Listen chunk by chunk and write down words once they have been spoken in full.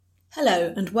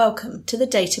Hello and welcome to the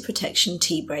Data Protection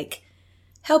Tea Break.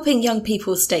 Helping young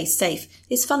people stay safe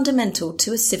is fundamental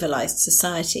to a civilised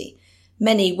society.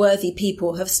 Many worthy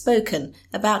people have spoken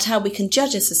about how we can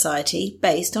judge a society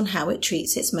based on how it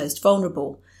treats its most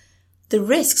vulnerable. The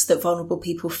risks that vulnerable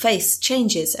people face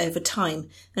changes over time,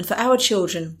 and for our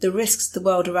children, the risks the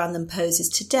world around them poses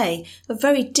today are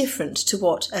very different to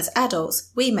what, as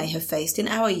adults, we may have faced in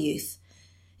our youth.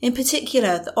 In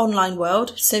particular, the online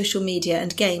world, social media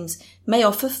and games may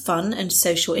offer fun and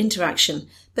social interaction,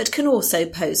 but can also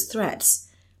pose threats.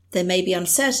 There may be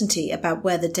uncertainty about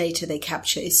where the data they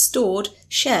capture is stored,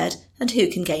 shared, and who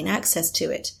can gain access to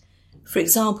it. For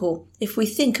example, if we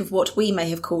think of what we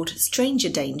may have called stranger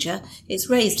danger,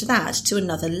 it's raised that to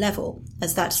another level,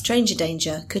 as that stranger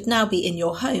danger could now be in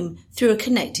your home through a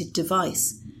connected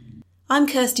device. I'm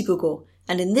Kirsty Bougourd,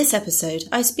 and in this episode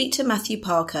I speak to Matthew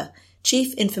Parker,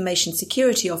 Chief Information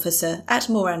Security Officer at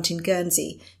Morant in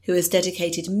Guernsey, who has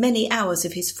dedicated many hours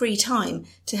of his free time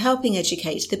to helping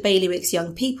educate the Bailiwick's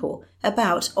young people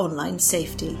about online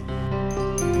safety.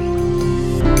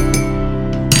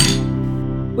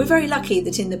 We're very lucky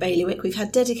that in the Bailiwick we've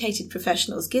had dedicated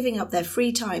professionals giving up their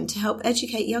free time to help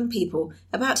educate young people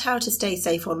about how to stay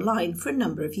safe online for a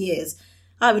number of years.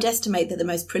 I would estimate that the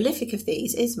most prolific of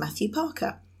these is Matthew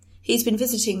Parker. He's been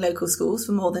visiting local schools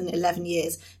for more than 11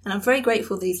 years, and I'm very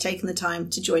grateful that he's taken the time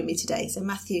to join me today. So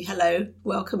Matthew, hello,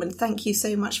 welcome, and thank you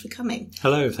so much for coming.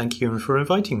 Hello, thank you for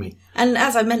inviting me. And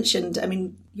as I mentioned,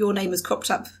 your name has cropped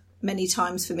up many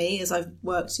times for me as I've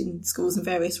worked in schools in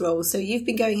various roles. So you've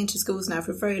been going into schools now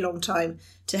for a very long time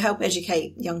to help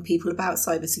educate young people about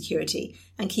cybersecurity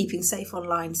and keeping safe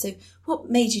online. So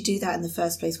what made you do that in the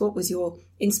first place? What was your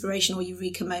inspiration or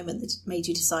eureka moment that made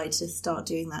you decide to start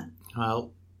doing that?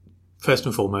 Well, first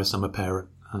and foremost, I'm a parent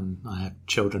and I have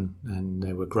children, and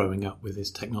they were growing up with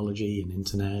this technology and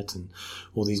internet and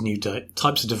all these new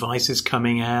types of devices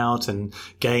coming out and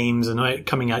games and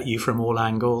coming at you from all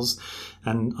angles.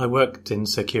 And I worked in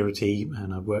security,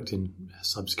 and I've worked in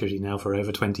cybersecurity now for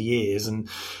over 20 years. And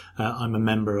I'm a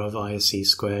member of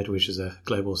ISC², which is a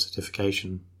global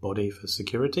certification body for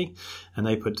security. And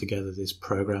they put together this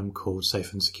program called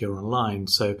Safe and Secure Online.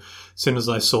 So as soon as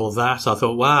I saw that, I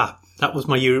thought, wow, that was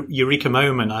my eureka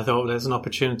moment. I thought there's an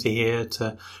opportunity here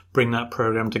to bring that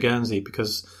program to Guernsey,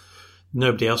 because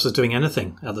nobody else was doing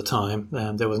anything at the time.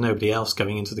 There was nobody else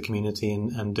going into the community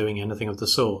and doing anything of the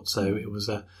sort. So it was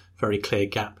a very clear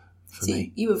gap for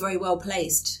me. You were very well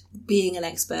placed, being an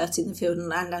expert in the field,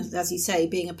 and as you say,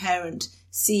 being a parent,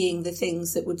 seeing the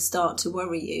things that would start to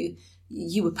worry you.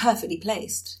 You were perfectly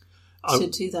placed to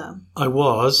do that. I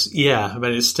was, yeah,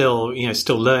 but it's still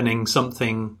learning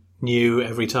something new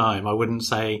every time. I wouldn't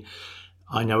say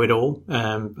I know it all.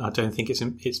 I don't think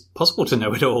it's possible to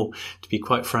know it all, to be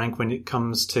quite frank, when it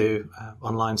comes to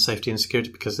online safety and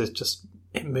security, because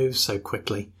it moves so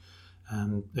quickly.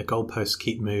 The goalposts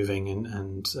keep moving,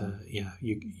 and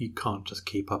you can't just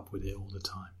keep up with it all the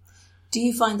time. Do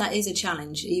you find that is a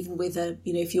challenge, even with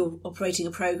if you're operating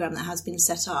a program that has been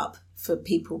set up for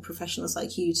professionals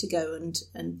like you to go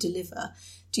and deliver?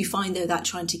 Do you find though that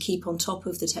trying to keep on top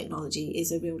of the technology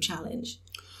is a real challenge?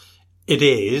 It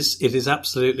is. It is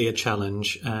absolutely a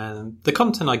challenge. The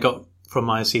content I got from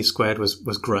ISC²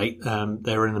 was great.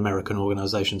 They're an American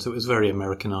organisation, so it was very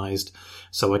Americanized.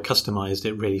 So I customised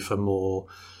it really for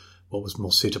what was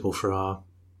more suitable for our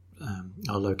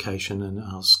location and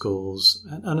our schools,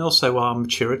 and also our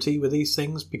maturity with these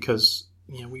things, because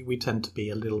we tend to be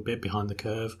a little bit behind the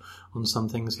curve on some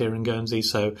things here in Guernsey.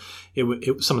 So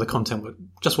some of the content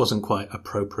just wasn't quite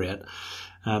appropriate.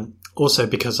 Also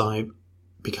because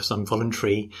I'm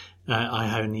voluntary,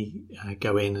 I only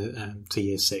go in to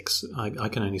year 6. I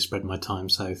can only spread my time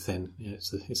so thin.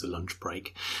 It's a lunch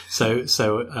break. So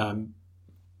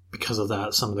because of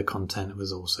that, some of the content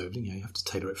was also, you have to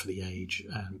tailor it for the age.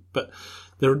 But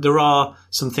there are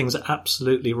some things that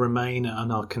absolutely remain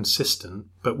and are consistent.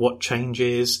 But what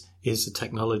changes is the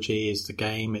technology, is the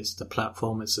game, it's the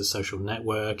platform, it's the social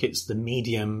network, it's the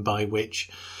medium by which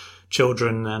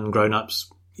children and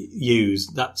grown-ups use.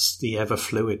 That's the ever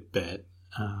fluid bit.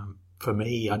 For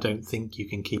me, I don't think you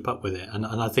can keep up with it. And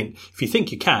I think if you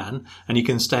think you can and you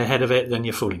can stay ahead of it, then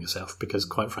you're fooling yourself, because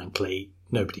quite frankly,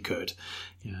 nobody could.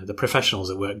 The professionals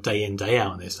that work day in, day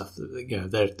out on this stuff,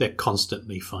 they're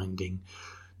constantly finding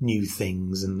new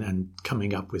things and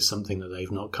coming up with something that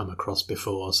they've not come across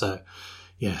before. So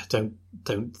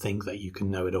don't think that you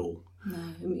can know it all.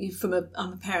 No,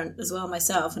 I'm a parent as well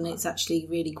myself, and it's actually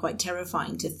really quite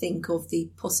terrifying to think of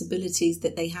the possibilities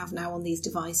that they have now on these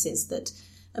devices. That,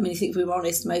 if we were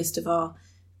honest, most of our,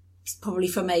 probably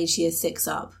from age year 6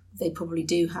 up, they probably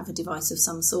do have a device of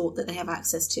some sort that they have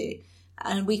access to.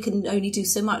 And we can only do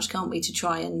so much, can't we, to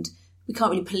try and... We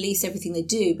can't really police everything they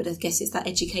do, but I guess it's that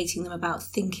educating them about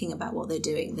thinking about what they're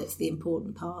doing that's the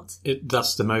important part.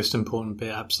 That's the most important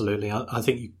bit, absolutely. I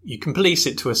think you can police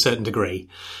it to a certain degree.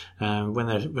 When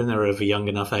they're of a young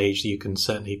enough age, you can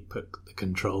certainly put the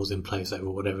controls in place over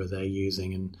whatever they're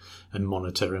using and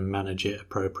monitor and manage it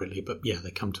appropriately. But yeah,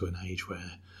 they come to an age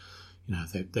where,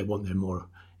 they want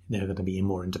they're going to be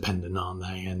more independent, aren't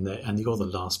they? And you're the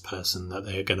last person that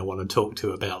they're going to want to talk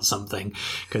to about something,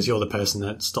 because you're the person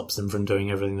that stops them from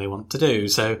doing everything they want to do.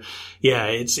 So, yeah,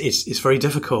 it's very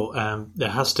difficult. There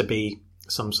has to be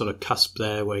some sort of cusp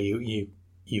there where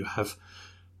you have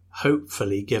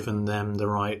hopefully given them the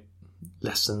right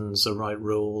lessons, the right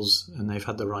rules, and they've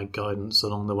had the right guidance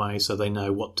along the way, so they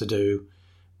know what to do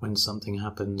when something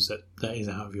happens that is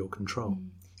out of your control.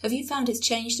 Have you found it's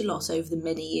changed a lot over the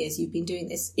many years you've been doing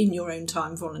this in your own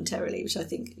time voluntarily, which I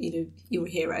think, you're a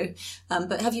hero.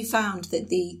 But have you found that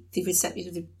the reception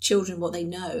of the children, what they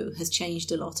know, has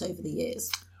changed a lot over the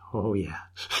years? Oh, yeah.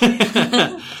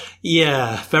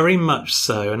 Yeah, very much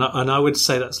so. And I would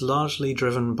say that's largely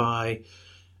driven by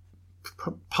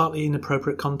partly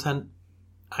inappropriate content,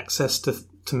 access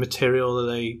to material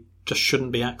that they just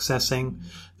shouldn't be accessing.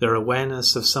 Their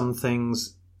awareness of some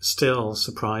things still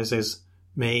surprises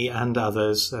me and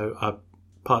others. So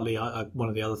partly one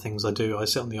of the other things I do, I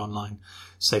sit on the online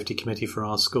safety committee for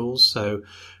our schools. So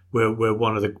we're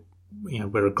one of the,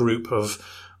 we're a group of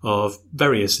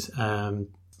various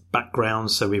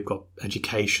backgrounds. So we've got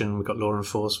education, we've got law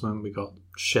enforcement, we've got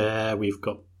share, we've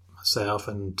got myself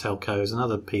and telcos and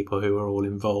other people who are all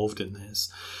involved in this.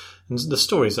 And the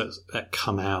stories that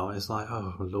come out is like,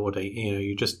 oh Lordy,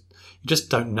 you just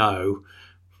don't know,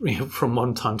 from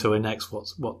one time to the next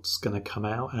what's going to come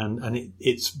out, and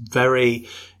it's very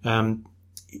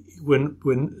we're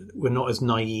not as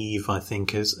naive, I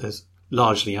think, as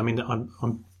largely. I mean,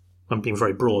 I'm being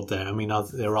very broad there. I mean,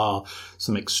 there are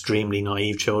some extremely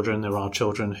naive children. There are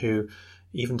children who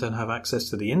even don't have access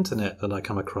to the internet that I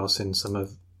come across in some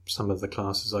of the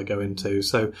classes I go into.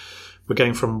 So we're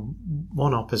going from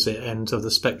one opposite end of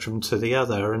the spectrum to the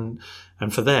other, and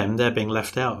for them, they're being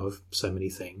left out of so many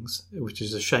things, which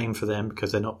is a shame for them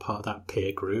because they're not part of that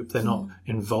peer group. They're not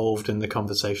involved in the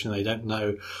conversation. They don't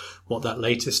know what that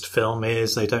latest film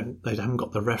is. They haven't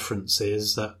got the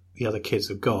references that the other kids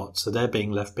have got, so they're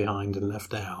being left behind and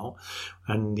left out.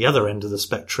 And the other end of the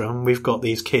spectrum, we've got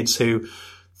these kids who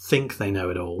think they know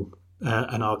it all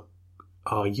and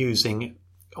are using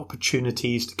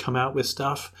opportunities to come out with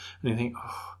stuff, and you think,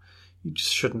 you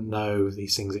just shouldn't know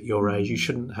these things at your age. You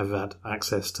shouldn't have had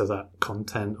access to that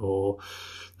content or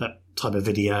that type of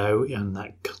video and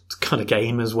that kind of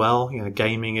game as well.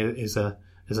 Gaming is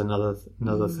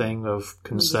another thing of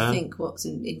concern. I think what's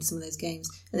in some of those games.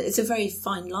 It's a very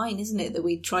fine line, isn't it, that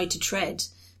we try to tread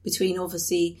between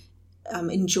obviously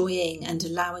enjoying and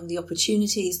allowing the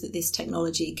opportunities that this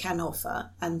technology can offer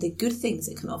and the good things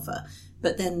it can offer,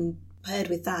 but then paired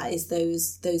with that is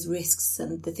those risks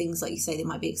and the things, like you say, they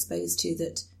might be exposed to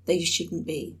that they shouldn't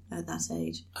be at that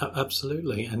age.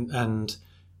 Absolutely, and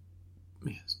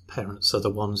yes, parents are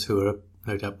the ones who are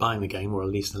no doubt buying the game, or at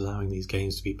least allowing these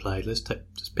games to be played. Let's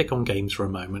just pick on games for a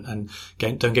moment. And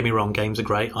don't get me wrong, games are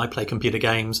great. I play computer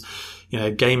games.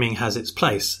 Gaming has its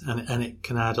place, and it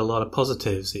can add a lot of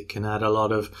positives. It can add a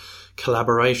lot of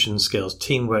collaboration skills,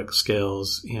 teamwork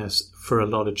skills. For a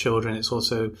lot of children, it's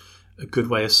also a good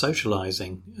way of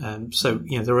socializing. So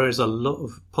there is a lot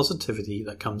of positivity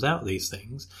that comes out of these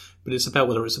things, but it's about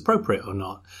whether it's appropriate or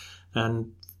not.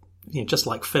 And just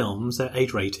like films, they're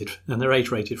age-rated, and they're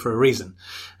age-rated for a reason.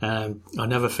 I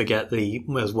never forget there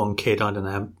was one kid, I don't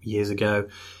know, years ago,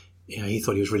 he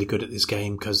thought he was really good at this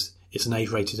game because it's an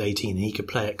age-rated 18 and he could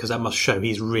play it because that must show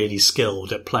he's really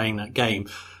skilled at playing that game.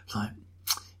 It's like,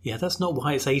 yeah, that's not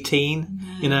why it's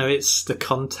 18. No. It's the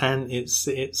content, it's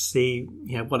the,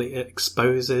 what it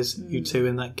exposes you to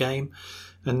in that game.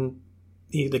 And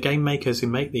the game makers who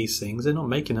make these things, they're not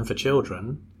making them for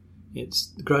children. It's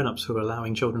the grown-ups who are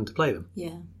allowing children to play them.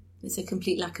 Yeah. It's a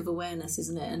complete lack of awareness,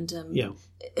 isn't it?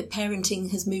 And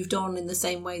parenting has moved on in the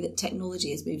same way that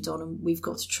technology has moved on, and we've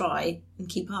got to try and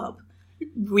keep up.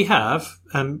 We have,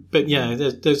 but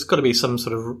there's got to be some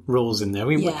sort of rules in there.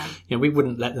 We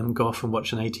wouldn't let them go off and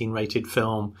watch an 18-rated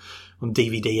film on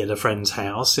DVD at a friend's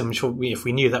house. I'm sure if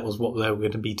we knew that was what they were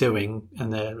going to be doing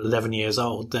and they're 11 years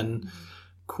old, then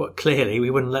quite clearly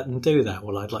we wouldn't let them do that.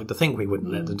 Well, I'd like to think we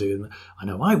wouldn't let them do that. I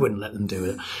know I wouldn't let them do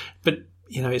it, but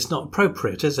it's not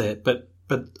appropriate, is it? But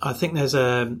I think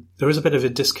there is a bit of a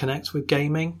disconnect with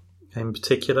gaming in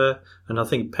particular, and I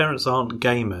think parents aren't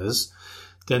gamers.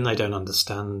 then they don't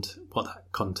understand what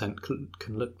that content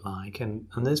can look like. And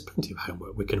there's plenty of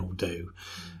homework we can all do.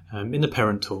 In the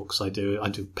parent talks I do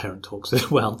parent talks as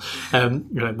well,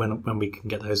 when we can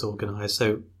get those organised.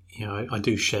 So, I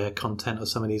do share content of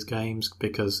some of these games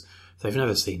because they've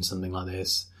never seen something like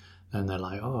this. And they're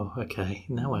like, oh, okay,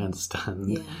 now I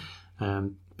understand. Yeah.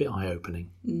 Bit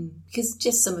eye-opening. Because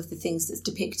just some of the things that's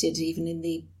depicted even in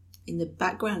the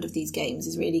background of these games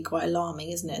is really quite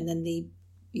alarming, isn't it? And then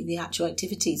the actual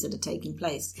activities that are taking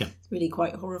place, yeah, it's really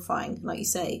quite horrifying. Like you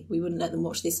say, we wouldn't let them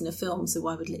watch this in a film, so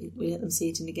why would we let them see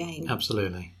it in a game?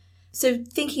 Absolutely. So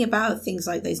thinking about things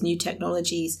like those new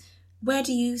technologies, where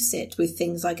do you sit with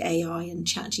things like AI and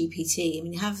ChatGPT? I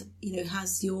mean,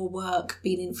 has your work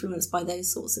been influenced by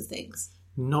those sorts of things?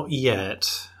 Not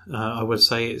yet. I would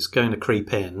say it's going to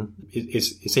creep in.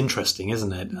 It's interesting,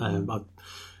 isn't it?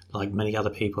 Like many other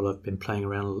people, I've been playing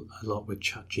around a lot with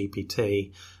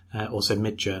ChatGPT, also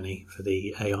Midjourney for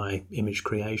the AI image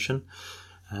creation.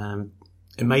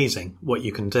 Amazing what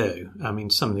you can do. I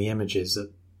mean, some of the images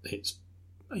that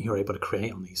you're able to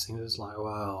create on these things, it's like,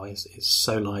 wow, it's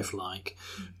so lifelike,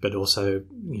 but also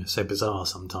so bizarre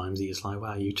sometimes. You're just like,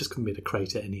 wow, you just couldn't be able to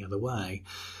create it any other way.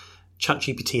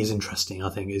 ChatGPT is interesting, I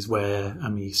think, is where,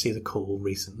 you see the call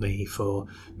recently for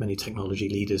many technology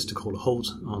leaders to call a halt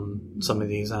on some of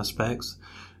these aspects,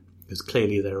 because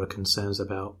clearly there are concerns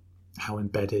about how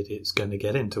embedded it's going to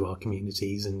get into our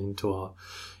communities and into our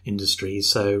industries.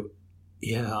 So,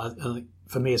 yeah,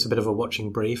 for me, it's a bit of a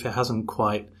watching brief. It hasn't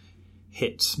quite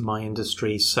hit my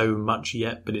industry so much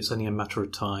yet, but it's only a matter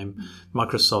of time.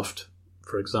 Microsoft,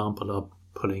 for example, are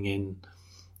pulling in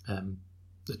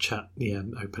the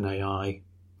OpenAI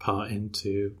part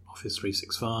into Office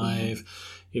 365. Yeah.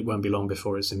 It won't be long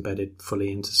before it's embedded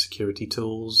fully into security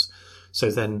tools.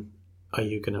 So then, are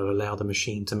you going to allow the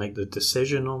machine to make the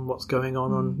decision on what's going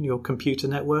on your computer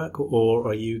network, or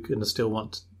are you going to still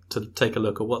want to take a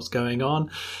look at what's going on?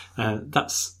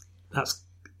 That's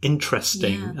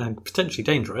interesting and potentially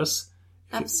dangerous.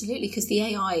 Absolutely, because the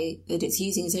AI that it's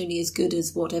using is only as good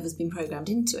as whatever's been programmed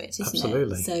into it, isn't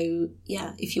Absolutely. it? So,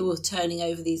 yeah, if you're turning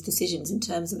over these decisions in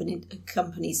terms of a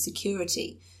company's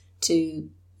security to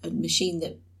a machine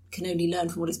that can only learn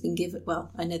from what it's been given,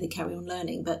 well, I know they carry on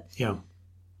learning, but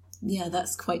yeah,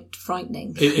 that's quite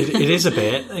frightening. It is a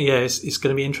bit. Yeah, it's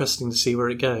going to be interesting to see where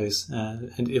it goes,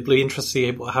 and it'll be interesting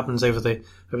to see what happens over the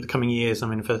coming years. I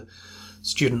mean, for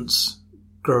students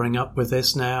growing up with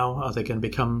this now, are they going to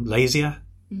become lazier?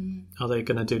 Are they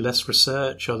going to do less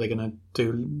research? Are they going to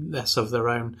do less of their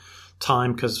own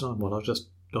time? Because, I'll just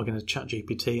log into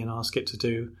ChatGPT and ask it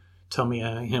to tell me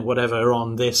whatever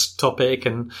on this topic,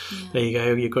 and there you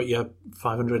go. You've got your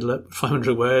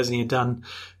 500 words and you're done.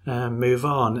 Move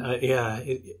on.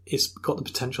 It's got the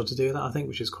potential to do that, I think,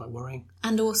 which is quite worrying.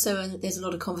 And also, there's a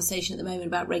lot of conversation at the moment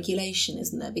about regulation,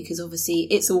 isn't there? Because obviously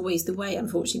it's always the way,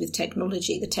 unfortunately, with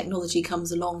technology. The technology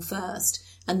comes along first,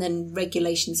 and then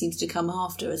regulation seems to come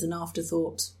after as an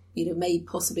afterthought, made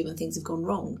possibly when things have gone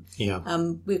wrong. Yeah.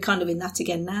 We're kind of in that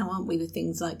again now, aren't we, with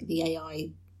things like the AI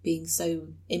being so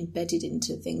embedded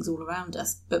into things all around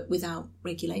us, but without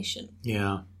regulation.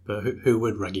 Yeah, but who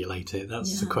would regulate it?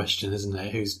 That's the question, isn't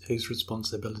it? Whose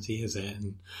responsibility is it?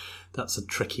 And that's a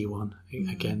tricky one,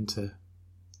 again, to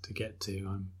get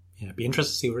to. It'd be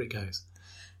interesting to see where it goes.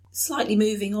 Slightly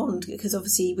moving on, because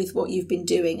obviously with what you've been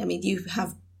doing, I mean, you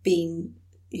have been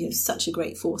such a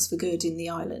great force for good in the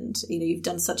island. You've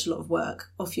done such a lot of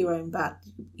work off your own bat,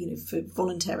 for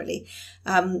voluntarily.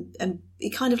 And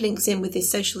it kind of links in with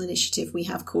this social initiative we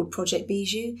have called Project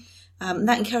Bijou.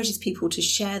 That encourages people to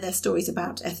share their stories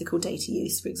about ethical data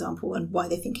use, for example, and why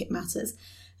they think it matters.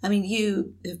 I mean,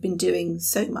 you have been doing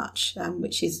so much,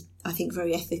 which is, I think,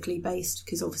 very ethically based,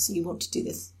 because obviously you want to do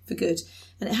this for good.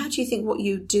 And how do you think what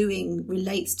you're doing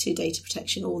relates to data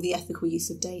protection or the ethical use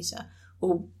of data?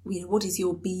 Or, what is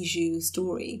your Bijou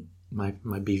story? My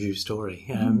Bijou story.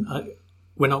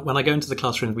 When I go into the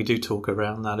classroom, we do talk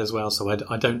around that as well. So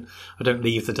I don't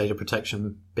leave the data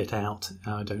protection bit out.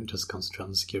 I don't just concentrate on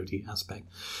the security aspect.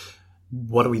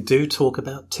 What we do talk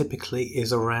about typically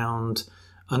is around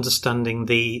understanding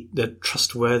the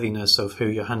trustworthiness of who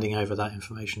you're handing over that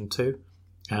information to,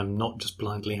 not just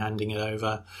blindly handing it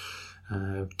over.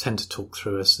 Tend to talk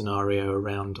through a scenario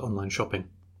around online shopping.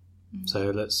 So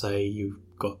let's say you've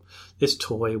got this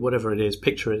toy, whatever it is,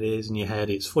 picture it is in your head,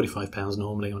 it's £45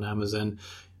 normally on Amazon,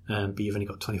 but you've only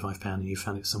got £25 and you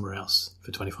found it somewhere else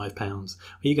for £25.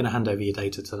 Are you going to hand over your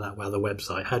data to that other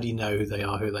website? How do you know they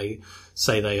are who they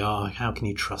say they are? How can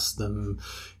you trust them?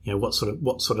 What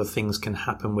sort of things can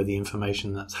happen with the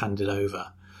information that's handed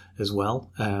over as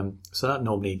well? So that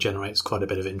normally generates quite a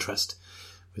bit of interest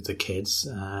the kids.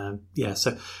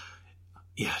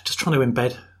 Just trying to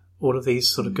embed all of these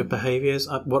sort of good behaviours.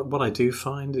 What I do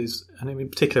find is, and in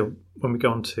particular, when we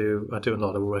go on to, I do a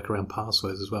lot of work around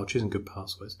passwords as well, choosing good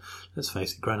passwords. Let's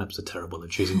face it, grown-ups are terrible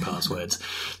at choosing passwords.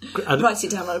 Write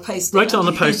it down on a post-it. Write it on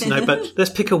a post-it note, but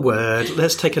let's pick a word,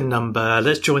 let's take a number,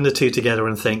 let's join the two together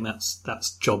and think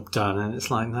that's job done. And it's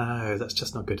like, no, that's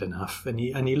just not good enough. And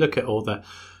you look at all the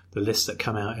lists that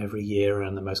come out every year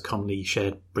and the most commonly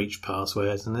shared breach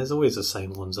passwords, and there's always the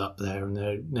same ones up there, and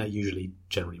they're usually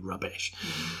generally rubbish.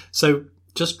 So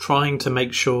just trying to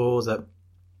make sure that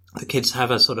the kids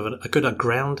have a sort of a good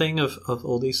grounding of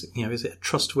all these, is it a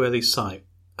trustworthy site?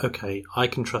 Okay, I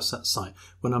can trust that site.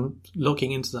 When I'm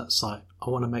logging into that site, I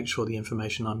want to make sure the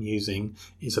information I'm using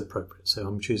is appropriate. So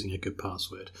I'm choosing a good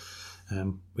password.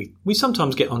 We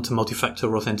sometimes get onto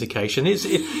multi-factor authentication.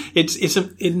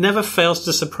 It never fails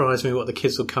to surprise me what the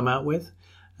kids will come out with.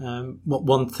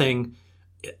 One thing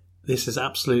this has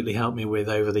absolutely helped me with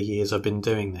over the years I've been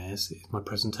doing this is my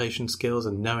presentation skills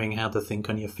and knowing how to think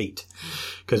on your feet.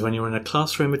 Because when you're in a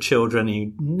classroom of children,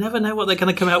 you never know what they're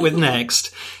going to come out with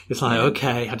next. It's like,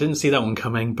 okay, I didn't see that one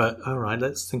coming, but all right,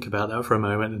 let's think about that for a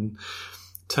moment and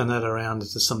turn that around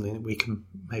into something that we can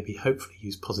maybe hopefully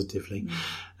use positively.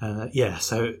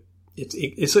 So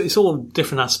it's all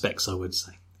different aspects, I would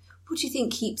say. What do you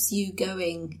think keeps you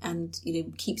going and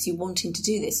keeps you wanting to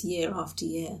do this year after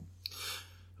year?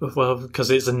 Well,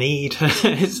 because it's a need.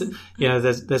 There's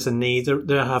a need.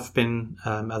 There have been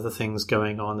other things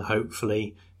going on.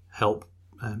 Hopefully, help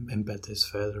embed this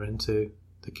further into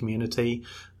the community.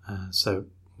 So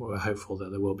we're hopeful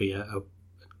that there will be a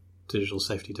digital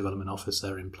safety development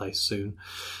officer in place soon,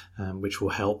 which will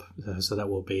help. So that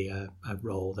will be a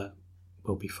role that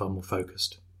will be far more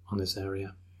focused on this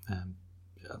area.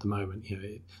 At the moment,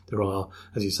 there are,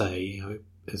 as you say,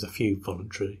 there's a few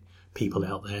voluntary people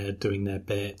out there doing their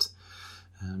bit,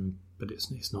 but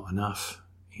it's not enough.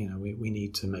 We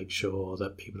need to make sure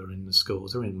that people are in the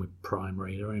schools, they're in with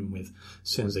primary, they're in with, as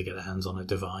soon as they get their hands on a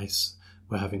device,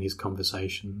 we're having these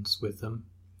conversations with them.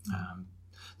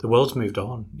 The world's moved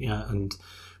on, and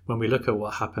when we look at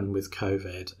what happened with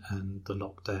COVID and the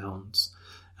lockdowns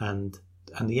and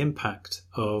the impact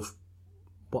of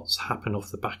what's happened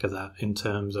off the back of that in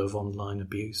terms of online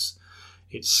abuse,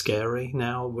 it's scary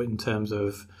now in terms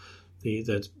of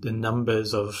the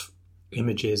numbers of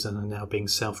images and are now being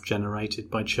self-generated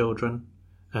by children,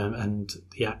 and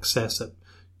the access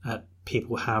that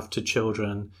people have to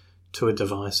children to a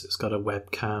device that's got a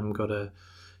webcam, got a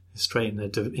straight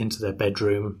into their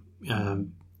bedroom.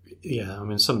 Some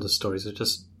of the stories are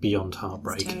just beyond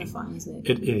heartbreaking. It's terrifying, isn't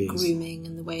it? It is. Grooming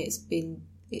and the way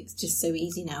it's just so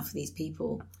easy now for these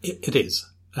people. It is.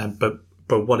 But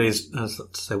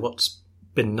what's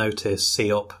been noticed,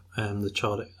 CEOP, the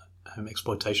Child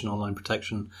Exploitation Online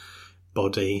Protection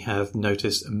body, have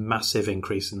noticed a massive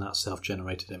increase in that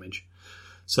self-generated image.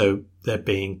 So they're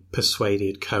being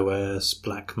persuaded, coerced,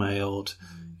 blackmailed,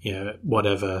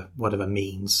 whatever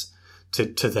means to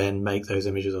then make those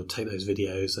images or take those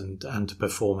videos and to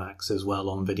perform acts as well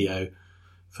on video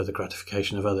for the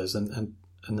gratification of others, and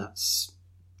that's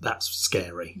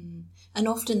scary. And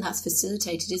often that's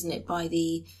facilitated, isn't it, by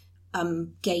the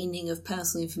gaining of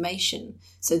personal information.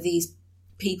 So these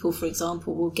people, for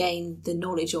example, will gain the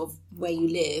knowledge of where you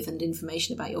live and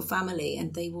information about your family,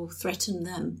 and they will threaten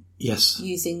them. Yes.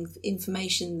 Using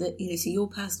information that, so your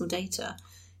personal data,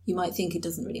 you might think it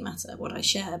doesn't really matter what I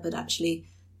share, but actually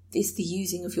it's the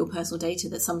using of your personal data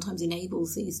that sometimes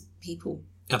enables these people.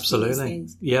 Absolutely.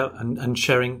 Yeah. And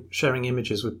sharing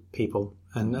images with people.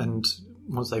 And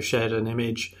once they've shared an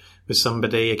image with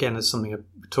somebody, again, it's something I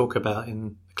talk about in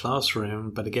the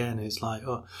classroom, but again, it's like,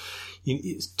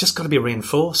 it's just got to be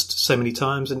reinforced so many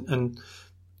times. And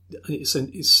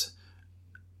it's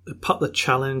the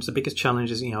challenge, the biggest challenge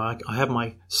is, I have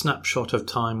my snapshot of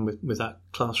time with that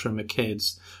classroom of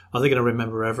kids. Are they going to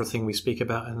remember everything we speak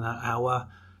about in that hour?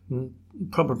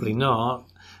 Probably not.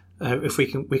 If we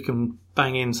can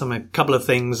bang in a couple of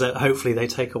things that hopefully they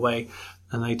take away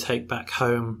and they take back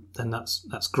home, then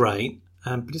that's great.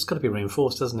 But it's got to be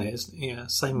reinforced, doesn't it?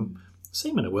 It's,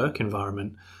 same in a work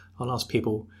environment. I'll ask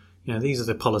people, these are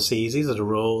the policies, these are the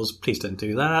rules. Please don't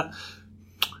do that.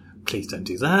 Please don't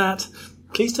do that.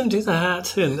 Please don't do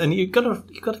that. And you've got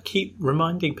to keep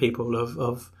reminding people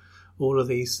of all of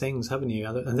these things, haven't you?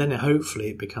 And then hopefully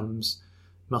it becomes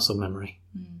muscle memory.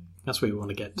 That's where we want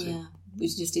to get to. Yeah, we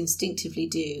just instinctively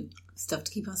do stuff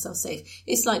to keep ourselves safe.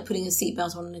 It's like putting a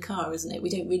seatbelt on in a car, isn't it? We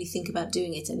don't really think about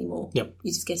doing it anymore. Yep.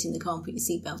 You just get in the car and put your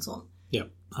seatbelt on. Yeah.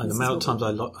 And the amount of times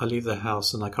I leave the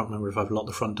house and I can't remember if I've locked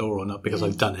the front door or not because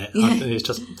I've done it. Yeah. It's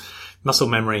just muscle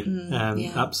memory.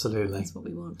 Yeah. Absolutely. That's what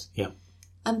we want. Yeah.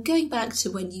 Going back to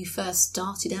when you first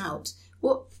started out,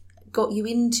 what got you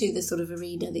into the sort of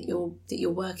arena that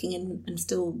you're working in and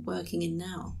still working in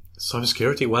now?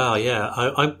 Cybersecurity. Wow. Yeah.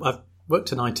 I've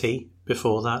worked in IT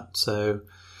before that, so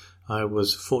I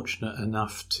was fortunate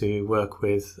enough to work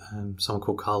with someone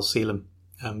called Carl Seelam.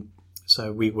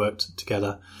 So we worked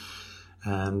together.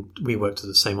 And we worked at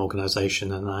the same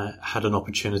organisation, and I had an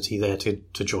opportunity there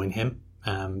to join him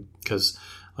because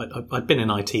I'd been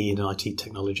in IT and IT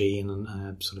technology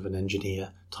and sort of an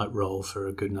engineer type role for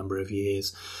a good number of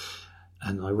years,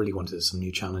 and I really wanted some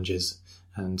new challenges.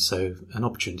 And so an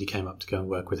opportunity came up to go and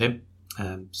work with him.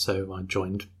 So I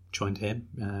joined him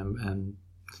and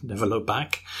never looked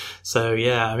back. So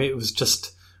yeah, I mean, it was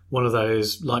just one of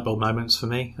those light bulb moments for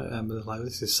me. Like,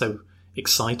 this is so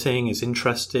exciting, it's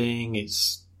interesting,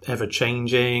 it's ever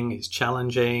changing, it's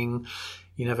challenging,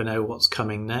 you never know what's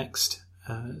coming next,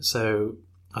 so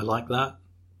I like that.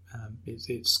 It's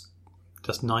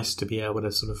just nice to be able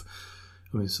to sort of,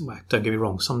 I mean, don't get me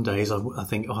wrong, some days I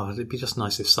think, it'd be just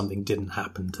nice if something didn't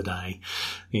happen today.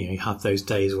 You have those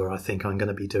days where I think I'm going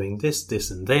to be doing this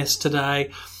and this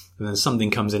today, and then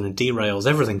something comes in and derails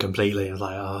everything completely. I'm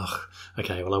like,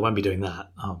 okay, well, I won't be doing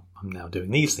that. I'm now doing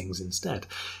these things instead.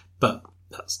 But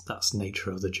that's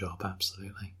nature of the job,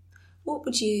 absolutely. What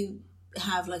would you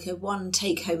have like a one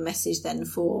take-home message then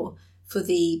for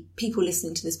the people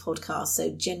listening to this podcast,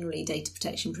 so generally data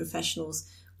protection professionals?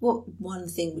 What one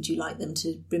thing would you like them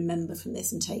to remember from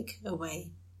this and take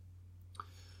away?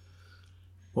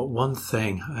 What one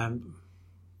thing?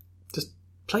 Just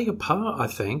play your part, I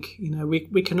think.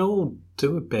 We can all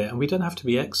do a bit, and we don't have to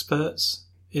be experts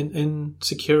in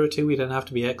security. We don't have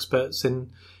to be experts in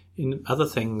other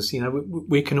things.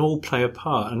 We can all play a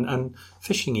part, and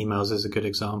phishing emails is a good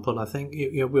example. I think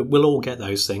we'll all get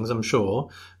those things, I'm sure.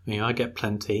 I get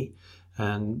plenty,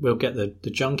 and we'll get the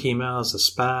junk emails, the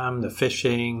spam, the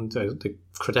phishing, the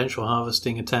credential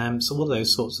harvesting attempts, all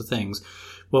those sorts of things.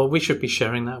 Well, we should be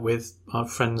sharing that with our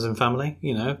friends and family,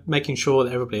 making sure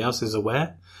that everybody else is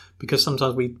aware, because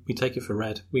sometimes we take it for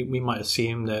read. We might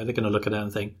assume they're going to look at it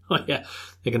and think, oh yeah,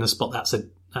 they're going to spot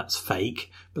that's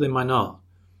fake, but they might not.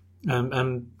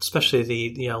 And especially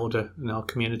the elder in our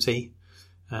community,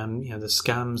 the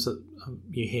scams that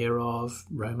you hear of,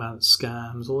 romance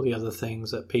scams, all the other things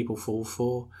that people fall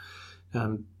for,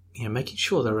 making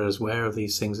sure they're as aware of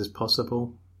these things as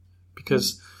possible.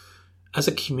 Because as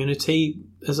a community,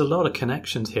 there's a lot of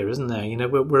connections here, isn't there?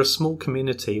 We're a small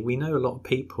community. We know a lot of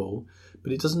people,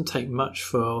 but it doesn't take much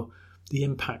for the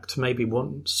impact to maybe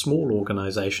one small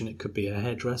organisation. It could be a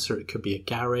hairdresser, it could be a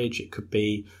garage, it could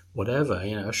be whatever,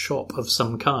 a shop of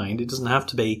some kind. It doesn't have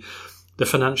to be the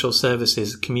financial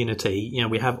services community.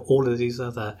 We have all of these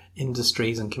other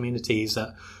industries and communities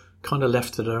that kind of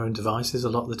left to their own devices a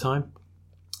lot of the time.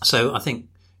 So I think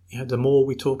the more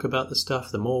we talk about the stuff,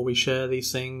 the more we share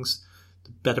these things,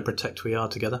 the better protect we are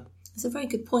together. It's a very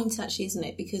good point, actually, isn't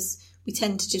it? Because we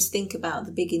tend to just think about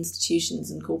the big institutions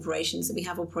and corporations that we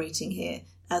have operating here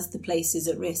as the places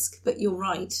at risk. But you're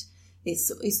right.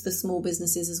 It's the small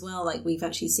businesses as well. Like, we've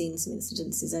actually seen some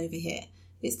incidences over here.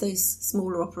 It's those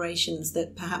smaller operations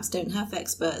that perhaps don't have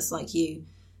experts like you,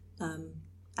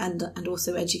 and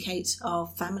also educate our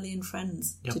family and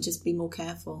friends to just be more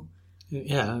careful.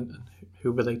 Yeah, and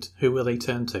who will they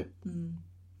turn to?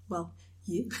 Well,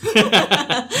 you.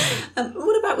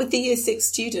 What about with the Year 6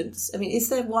 students? I mean, is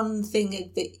there one thing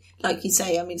that, like you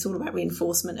say, it's all about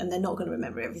reinforcement, and they're not going to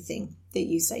remember everything that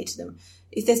you say to them.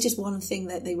 If there's just one thing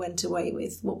that they went away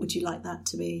with, what would you like that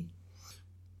to be?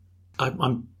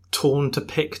 I'm torn to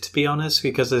pick, to be honest,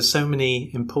 because there's so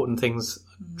many important things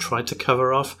try to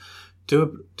cover off.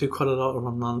 Do quite a lot of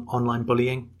online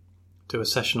bullying. Do a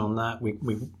session on that. We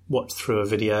watched through a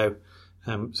video.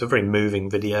 It's a very moving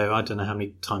video. I don't know how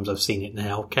many times I've seen it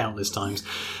now, countless times,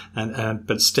 and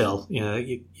but still,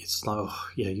 it's like,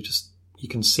 you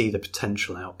can see the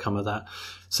potential outcome of that.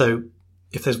 So,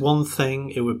 if there's one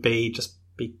thing, it would be just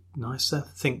be nicer.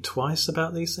 Think twice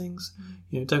about these things.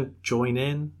 Don't join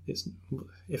in.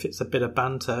 If it's a bit of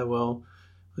banter, well,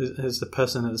 is the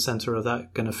person at the centre of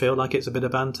that going to feel like it's a bit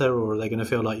of banter, or are they going to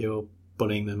feel like you're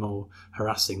bullying them or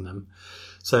harassing them?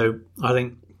 So I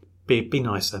think be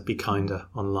nicer, be kinder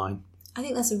online. I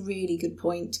think that's a really good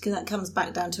point, because that comes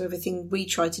back down to everything we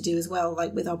try to do as well,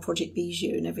 like with our Project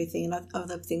Bijou and everything and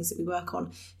other things that we work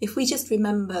on. If we just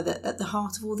remember that at the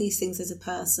heart of all these things is a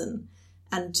person,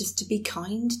 and just to be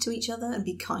kind to each other and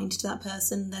be kind to that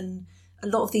person, then a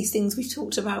lot of these things we've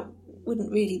talked about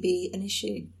wouldn't really be an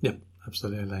issue. Yep,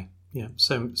 absolutely.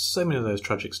 so many of those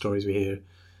tragic stories we hear in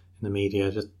the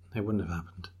media, they wouldn't have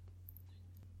happened.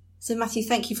 So Matthew,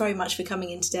 thank you very much for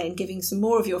coming in today and giving some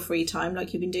more of your free time,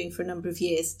 like you've been doing for a number of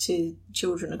years, to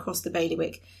children across the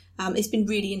Bailiwick. It's been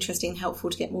really interesting and helpful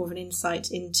to get more of an insight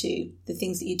into the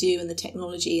things that you do and the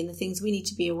technology and the things we need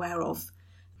to be aware of.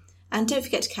 And don't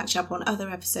forget to catch up on other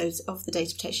episodes of the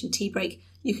Data Protection Tea Break.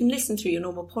 You can listen through your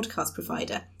normal podcast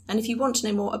provider. And if you want to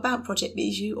know more about Project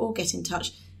Bijou or get in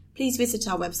touch, please visit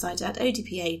our website at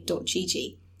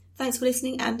odpa.gg. Thanks for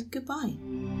listening and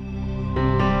goodbye.